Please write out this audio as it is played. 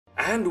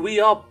And we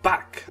are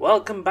back.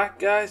 Welcome back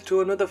guys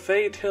to another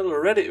Fairy Tail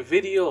Reddit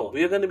video.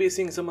 We are going to be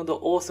seeing some of the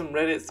awesome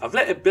Reddits. I've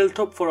let it build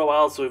up for a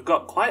while, so we've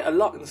got quite a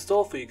lot in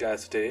store for you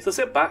guys today. So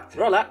sit back,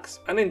 relax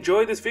and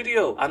enjoy this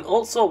video. And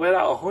also we're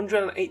at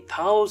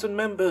 108,000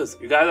 members.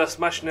 You guys are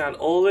smashing it and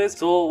always.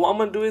 So what I'm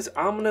going to do is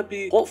I'm going to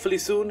be hopefully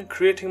soon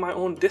creating my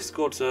own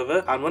Discord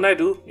server. And when I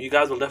do, you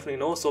guys will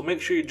definitely know. So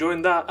make sure you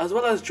join that as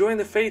well as join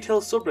the Fairy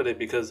Tail subreddit,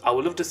 because I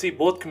would love to see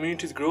both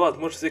communities grow as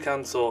much as they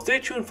can. So stay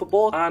tuned for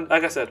both. And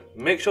like I said,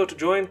 make sure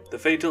to join the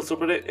Fairy Tail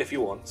subreddit if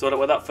you want. So that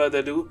without further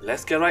ado,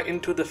 let's get right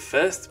into the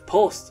first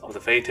post of the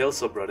Fairy Tail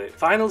subreddit.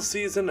 Final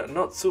season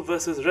Natsu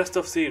versus rest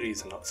of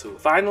series Natsu.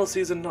 Final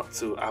season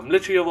Natsu. I'm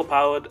literally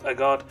overpowered, a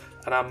god,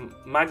 and I'm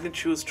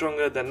magnitude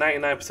stronger than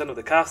 99% of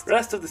the cast.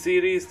 Rest of the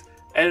series,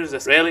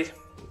 Erza. Really?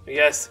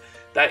 Yes.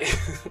 That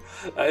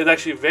is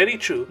actually very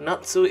true.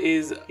 Natsu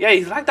is, yeah,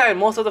 he's like that in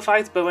most of the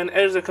fights, but when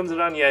Erza comes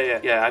around,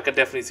 yeah, I could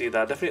definitely see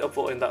that. Definitely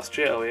upvoting that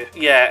straight away.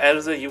 Yeah,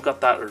 Erza, you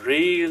got that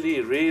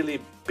really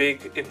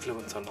big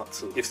influence on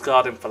Natsu. You've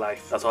scarred him for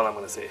life, that's all I'm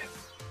gonna say.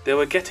 They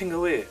were getting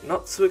away.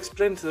 Natsu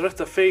explained to the rest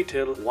of Fairy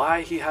Tail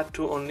why he had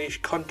to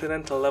unleash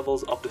continental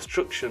levels of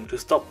destruction to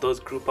stop those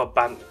group of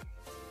bandits.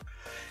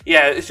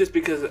 Yeah, it's just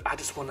because I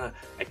just want to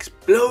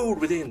explode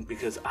within,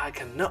 because I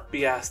cannot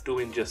be asked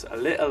doing just a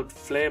little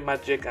flame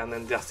magic and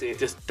then that's it,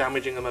 just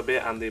damaging them a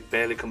bit and they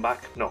barely come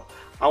back. No,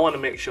 I want to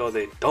make sure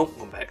they don't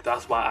come back.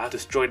 That's why I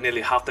destroyed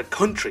nearly half the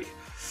country.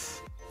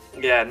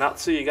 Yeah,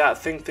 Natsu, you gotta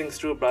think things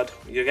through, Brad.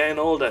 You're getting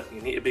older, you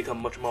need to become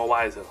much more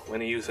wiser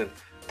when you're using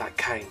that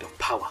kind of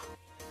power.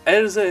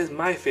 Erza is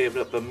my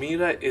favourite, but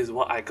Mira is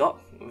what I got.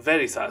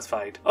 Very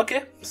satisfied.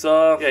 Okay,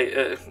 so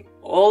yeah,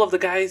 all of the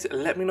guys,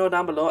 let me know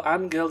down below,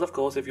 and girls of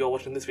course if you're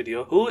watching this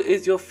video, who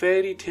is your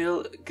Fairy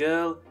Tail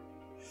girl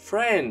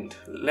friend?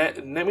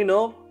 Let me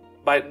know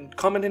by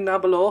commenting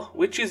down below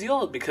which is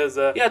yours, because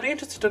yeah, I'd be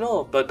interested to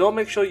know. But don't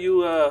make sure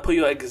you put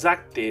your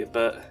exact date,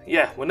 but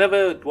yeah,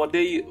 whenever, what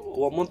day,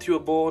 what month you were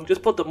born,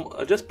 just put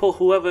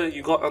whoever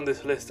you got on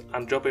this list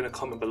and drop in a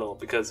comment below,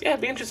 because yeah,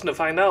 it'd be interesting to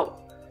find out.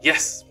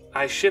 Yes,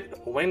 I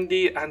ship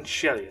Wendy and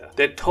Shelia.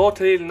 They're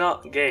totally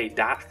not gay,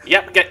 Dad.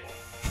 Yep, gay.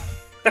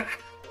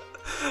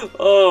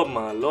 Oh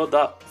my lord,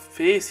 that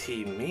face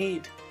he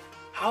made.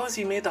 How has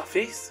he made that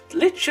face?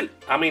 Literally.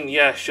 I mean,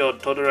 yeah, sure,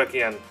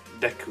 Todoroki and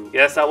Deku.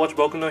 Yes, I watched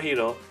Boku no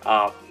Hero.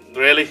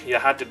 Really? You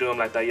had to do him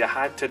like that. You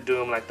had to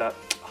do him like that.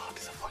 Oh,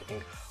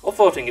 disappointing.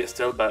 Upvoting it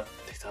still, but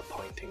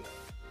disappointing.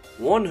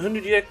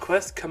 100-year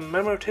quest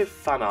commemorative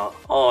fan art.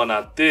 Oh,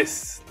 now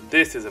this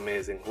is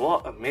amazing.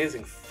 What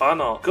amazing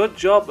fan art. Good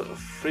job,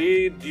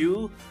 Freed.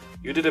 You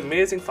did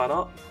amazing fan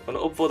art. I'm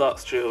gonna upvote that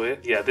straight away.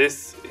 Yeah,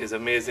 this is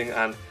amazing,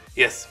 and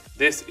yes,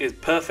 this is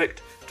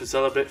perfect to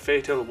celebrate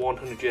Fairy Tail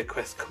 100-year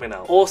quest coming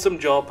out. Awesome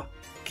job.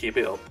 Keep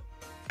it up.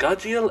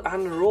 Gajiel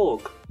and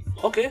Rogue.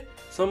 Okay,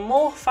 some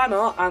more fan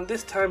art, and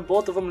this time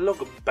both of them look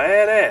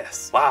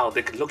badass. Wow,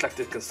 they could look like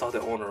they can start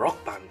their own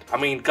rock band. I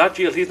mean,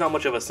 Gajiel, he's not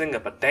much of a singer,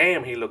 but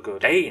damn, he look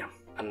good. Damn.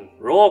 And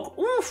Rogue,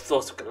 oof,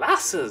 those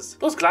glasses.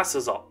 Those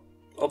glasses are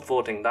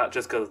upvoting that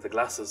just because of the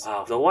glasses.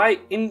 Wow. The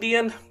White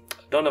Indian,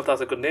 don't know if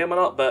that's a good name or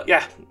not, but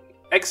yeah,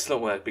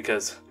 excellent work,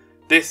 because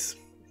this,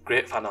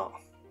 great fan art.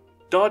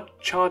 Dodge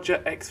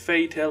Charger X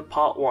Fairy Tail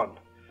Part 1.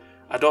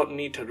 I don't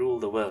need to rule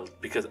the world,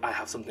 because I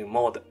have something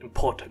more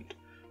important.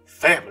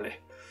 Family.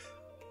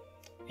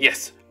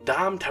 Yes,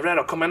 damn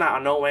Terrero coming out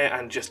of nowhere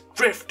and just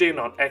drifting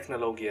on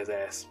Echnologia's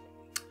ass.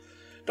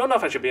 Don't know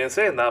if I should be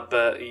saying that,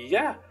 but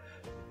yeah.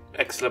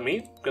 Excellent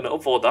meme. Gonna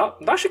upvote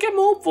that. That should get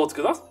more upvotes,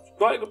 because that's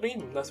quite a good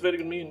meme. That's a very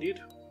good meme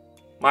indeed.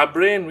 My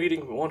brain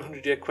reading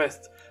 100-year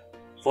quest,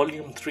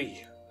 volume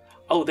 3.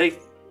 Oh, they...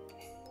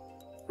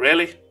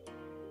 Really?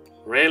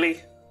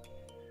 Really?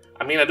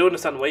 I mean, I do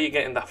understand where you're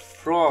getting that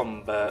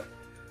from, but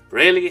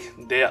really?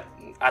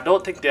 I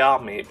don't think they are,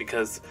 mate,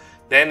 because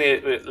then,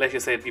 like I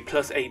said, it'd be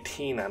plus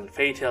 18, and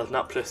Fairy Tail's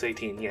not plus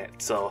 18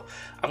 yet. So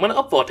I'm going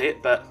to upvote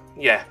it, but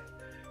yeah,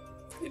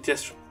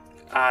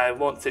 I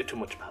won't say too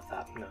much about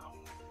that. No,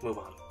 move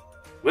on.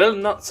 Will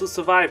Natsu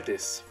survive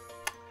this?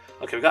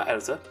 Okay, we got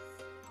Erza.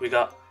 We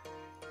got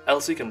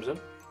Elsie Crimson.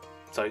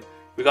 Sorry,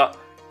 we got,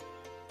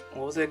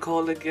 what was it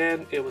called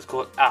again? It was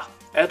called,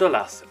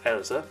 Edolas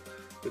Erza.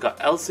 We got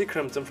Elsie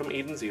Crimson from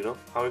Eden Zero,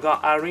 and we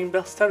got Irene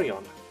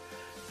Belsterion,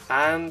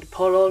 and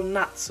poor old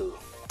Natsu.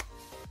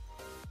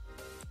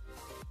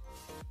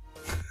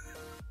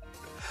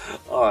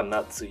 Oh,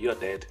 Natsu, you're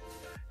dead.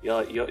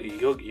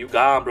 You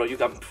gone, bro. You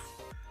gone.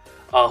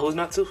 Oh, who's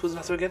Natsu? Who's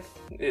Natsu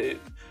again?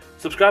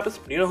 Subscribers,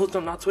 you know who's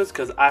Natsu is?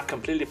 Because I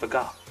completely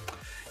forgot.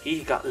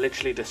 He got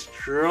literally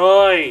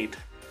destroyed.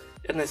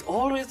 And there's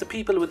always the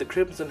people with the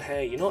crimson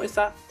hair. You notice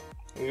that?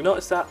 You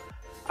notice that?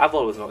 I've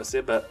always noticed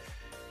it, but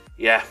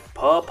yeah,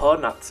 poor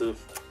Natsu.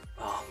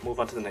 Oh, move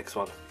on to the next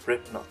one.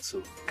 Rip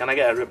Natsu. Can I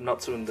get a Rip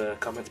Natsu in the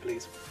comments,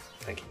 please?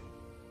 Thank you.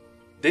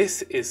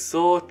 This is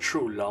so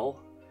true, lol.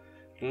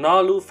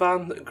 Nalu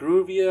fans,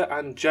 Groovier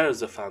and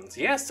Jerza fans.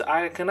 Yes,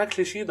 I can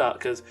actually see that,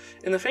 because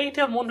in the Fairy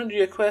Tail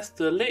 100-year quest,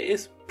 the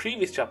latest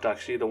previous chapter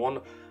actually, the one,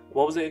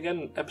 what was it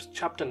again?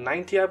 Chapter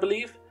 90, I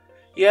believe?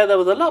 Yeah, there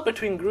was a lot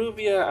between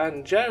Gruvia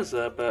and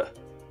Jerza, but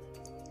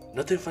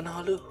nothing for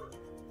Nalu.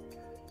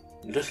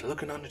 Just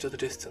looking on into the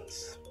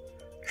distance,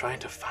 trying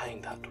to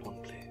find that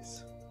one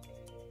place.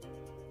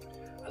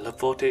 I love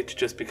Voltage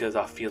just because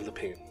I feel the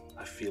pain.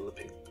 I feel the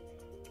pain.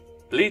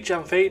 Bleach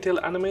and Fairy Tail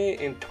anime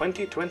in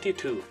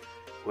 2022.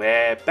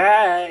 We're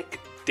back!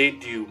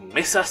 Did you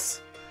miss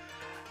us?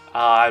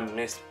 I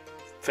missed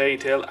Fairy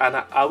Tail, and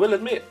I will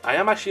admit, I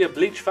am actually a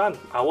Bleach fan.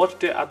 I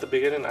watched it at the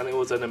beginning and it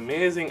was an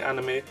amazing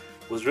anime. It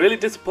was really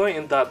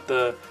disappointing that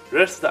the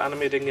rest of the anime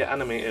didn't get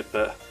animated,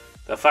 but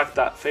the fact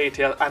that Fairy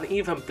Tail and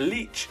even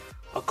Bleach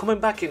are coming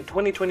back in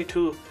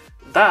 2022,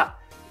 that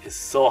is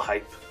so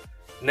hype.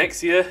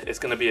 Next year is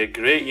going to be a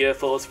great year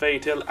for us Fairy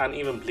Tail and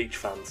even Bleach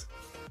fans.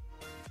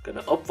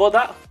 Gonna upvote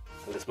that,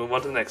 and let's move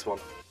on to the next one.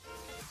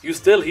 You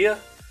still here?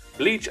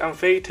 Bleach and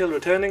Fairy Tail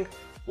returning,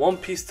 One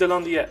Piece still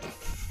on the air.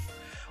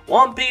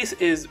 One Piece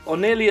is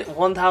on nearly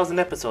 1,000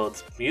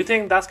 episodes. You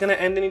think that's gonna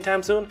end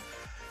anytime soon?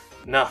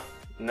 No.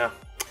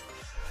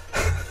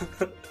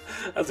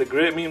 That's a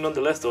great meme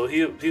nonetheless though.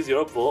 Here's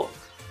your upvote.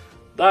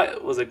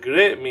 That was a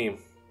great meme.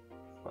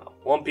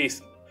 One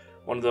Piece,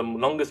 one of the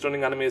longest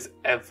running animes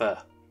ever.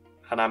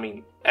 And I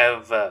mean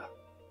ever.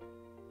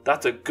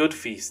 That's a good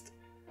feast.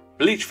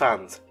 Bleach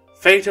fans,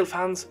 Fairy Tail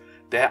fans,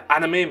 their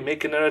anime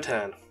making a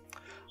return.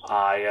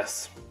 Ah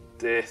yes.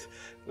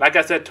 Like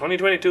I said,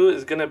 2022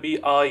 is going to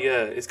be our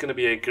year. It's going to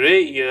be a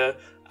great year.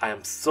 I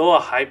am so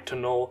hyped to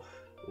know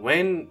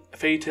when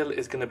Fairy Tail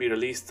is going to be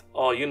released.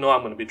 Oh, you know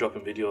I'm going to be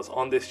dropping videos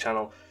on this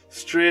channel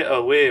straight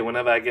away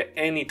whenever I get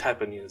any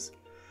type of news.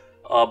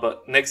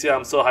 But next year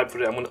I'm so hyped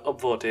for it, I'm going to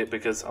upvote it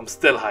because I'm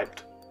still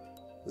hyped.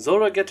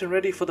 Zoro getting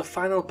ready for the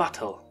final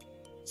battle.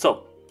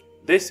 So,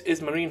 this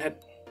is Marine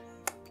Head.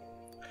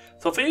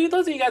 So for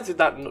those of you guys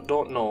that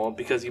don't know,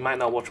 because you might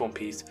not watch One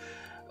Piece,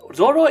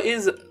 Zoro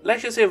is,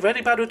 let's just say,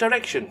 very bad with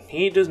direction.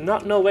 He does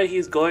not know where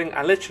he's going,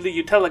 and literally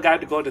you tell a guy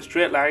to go in a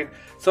straight line,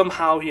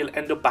 somehow he'll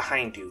end up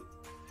behind you.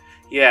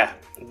 Yeah,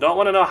 don't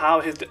want to know how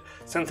his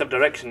sense of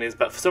direction is,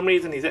 but for some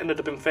reason he's ended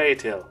up in Fairy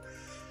Tail.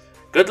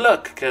 Good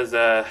luck, because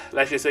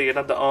let's just say you're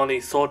not the only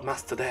sword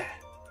master there.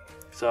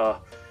 So,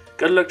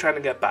 good luck trying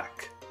to get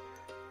back.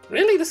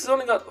 Really, this has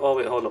only got, oh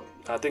wait, hold up.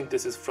 I think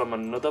this is from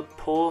another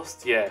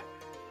post, yeah.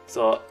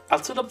 So,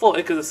 I'll still upvote it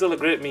because it's still a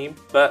great meme,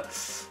 but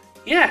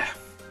yeah.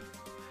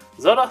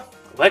 Zoro,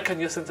 work on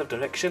your sense of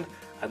direction,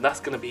 and that's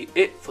going to be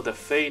it for the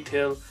Fairy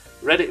Tail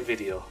Reddit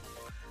video.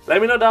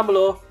 Let me know down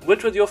below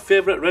which was your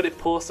favourite Reddit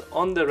post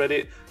on the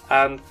Reddit,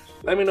 and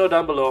let me know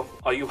down below,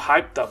 are you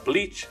hyped that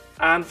Bleach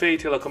and Fairy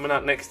Tail are coming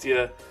out next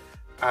year?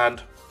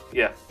 And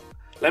yeah,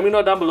 let me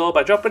know down below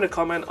by dropping a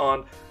comment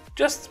on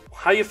just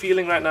how you're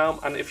feeling right now,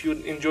 and if you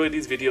enjoy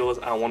these videos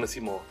and want to see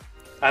more.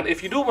 And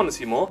if you do want to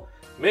see more,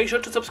 make sure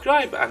to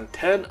subscribe and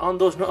turn on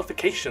those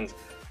notifications.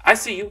 I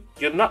see you,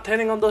 you're not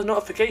turning on those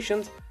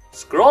notifications.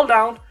 Scroll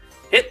down,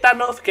 hit that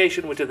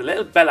notification, which is the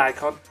little bell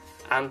icon,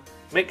 and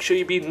make sure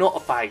you be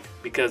notified,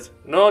 because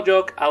no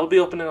joke, I will be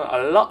opening a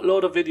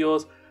load of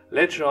videos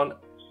later on,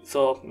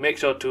 so make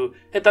sure to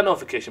hit that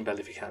notification bell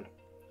if you can.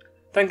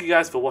 Thank you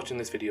guys for watching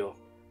this video.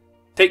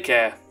 Take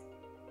care,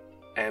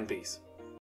 and peace.